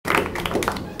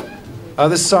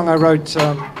This song I wrote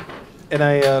in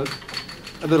a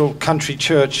little country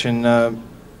church in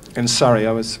Surrey.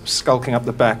 I was skulking up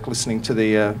the back listening to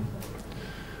the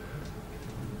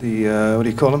what do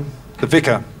you call him? The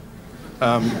vicar.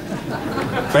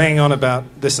 Banging on about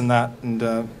this and that, and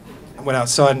I went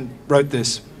outside and wrote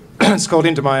this. It's called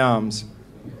Into My Arms.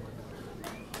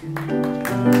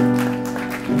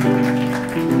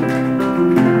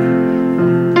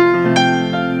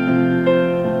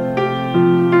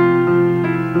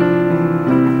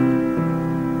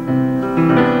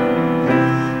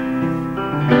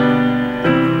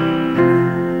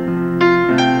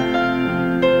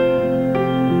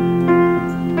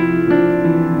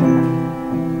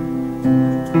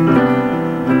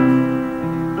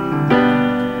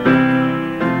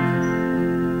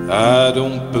 I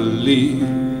don't believe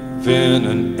in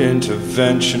an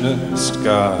interventionist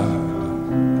God,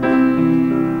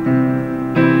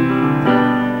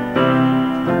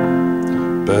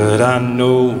 but I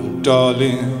know,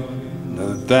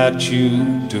 darling, that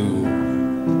you do.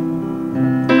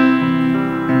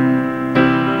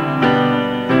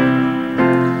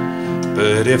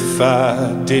 But if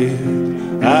I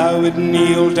did, I would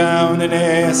kneel down and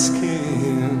ask him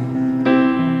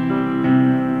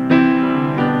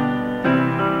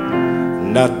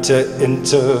not to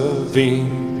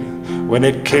intervene when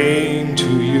it came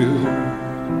to you.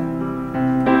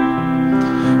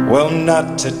 Well,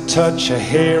 not to touch a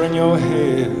hair in your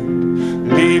head,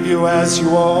 leave you as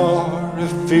you are.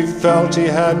 If he felt he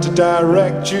had to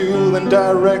direct you, then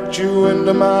direct you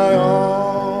into my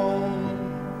arms.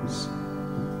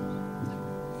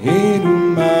 Into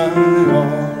my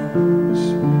arms,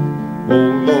 oh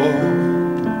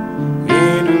Lord,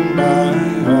 into my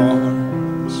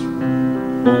arms,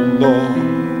 oh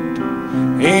Lord,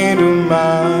 into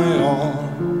my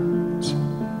arms,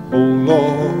 oh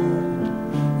Lord,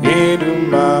 into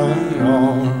my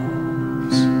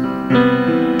arms.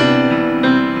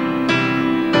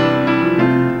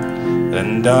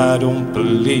 And I don't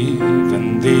believe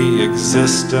in the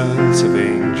existence of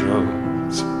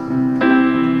angels,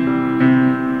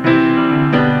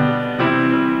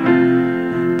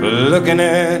 but looking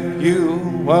at you,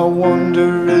 I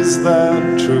wonder, is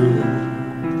that true?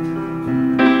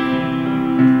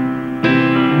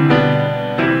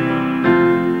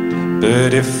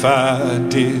 But if I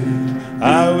did,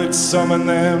 I would summon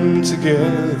them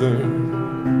together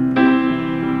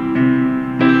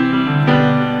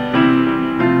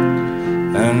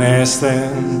and ask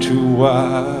them to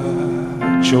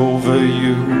watch over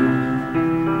you,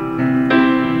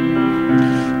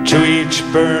 to each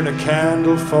burn a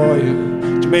candle for you,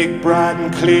 to make bright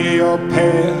and clear your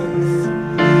path,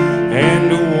 and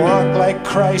to walk like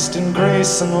Christ in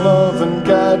grace and love and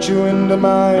guide you into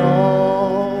my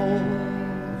arms,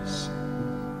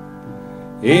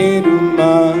 into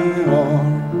my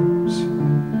arms,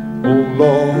 oh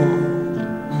Lord,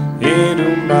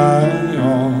 into my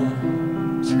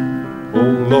arms, oh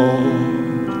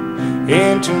Lord,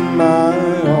 into my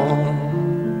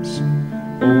arms,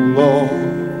 oh Lord,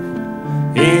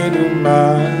 into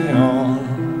my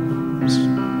arms.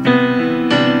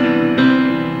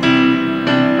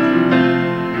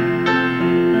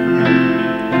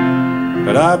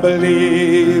 But I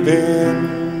believe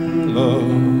in love,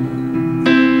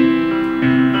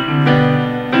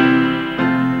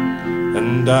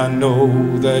 and I know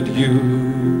that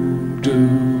you do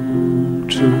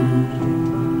too.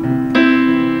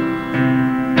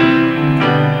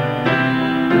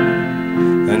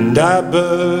 And I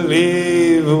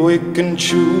believe we can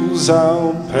choose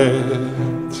our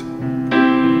path,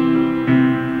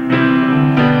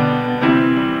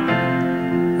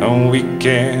 and we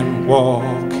can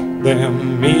walk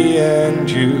them, me and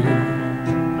you.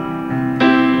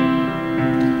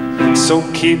 So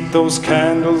keep those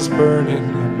candles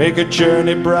burning, make a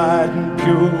journey bright and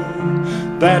pure,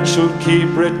 that shall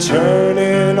keep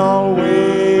returning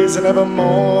always and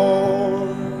evermore.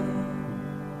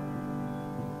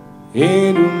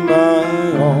 Into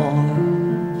my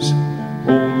arms,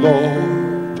 oh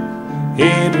Lord,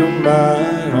 into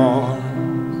my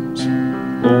arms,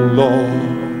 oh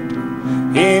Lord,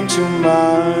 into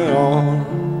my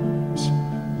arms,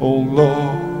 oh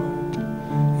Lord,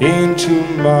 into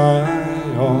my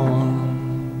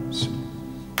arms.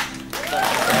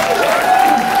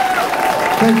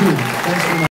 Thank you.